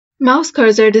Mouse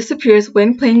cursor disappears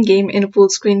when playing game in full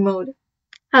screen mode.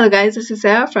 Hello guys, this is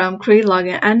Sarah from Create,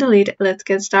 Login and Delete. Let's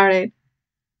get started.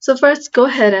 So first, go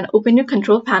ahead and open your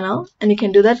control panel, and you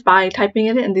can do that by typing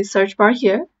it in the search bar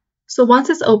here. So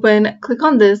once it's open, click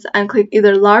on this and click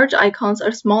either large icons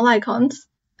or small icons,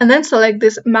 and then select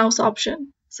this mouse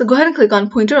option. So go ahead and click on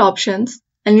pointer options,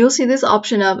 and you'll see this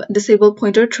option of disable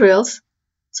pointer trails.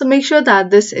 So make sure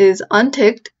that this is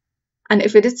unticked. And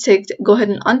if it is ticked, go ahead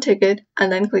and untick it and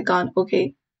then click on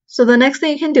OK. So the next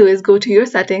thing you can do is go to your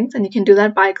settings, and you can do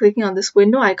that by clicking on this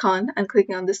window icon and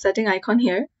clicking on this setting icon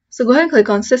here. So go ahead and click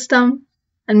on System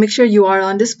and make sure you are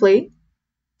on Display.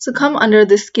 So come under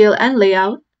the Scale and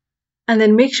Layout and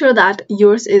then make sure that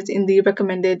yours is in the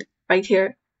recommended right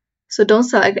here. So don't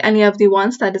select any of the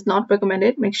ones that is not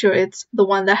recommended. Make sure it's the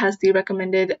one that has the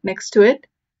recommended next to it.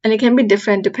 And it can be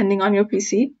different depending on your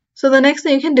PC. So the next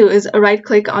thing you can do is right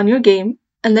click on your game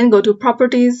and then go to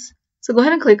Properties. So go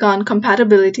ahead and click on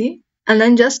Compatibility and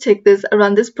then just take this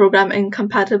run this program in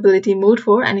compatibility mode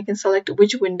for, and you can select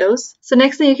which windows. So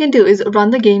next thing you can do is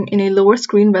run the game in a lower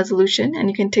screen resolution, and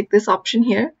you can tick this option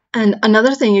here. And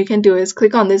another thing you can do is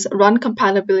click on this Run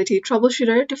Compatibility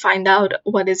Troubleshooter to find out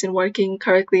what isn't working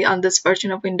correctly on this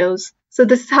version of Windows. So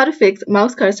this is how to fix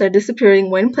mouse cursor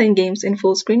disappearing when playing games in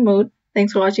full screen mode.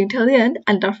 Thanks for watching till the end,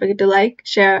 and don't forget to like,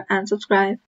 share, and subscribe.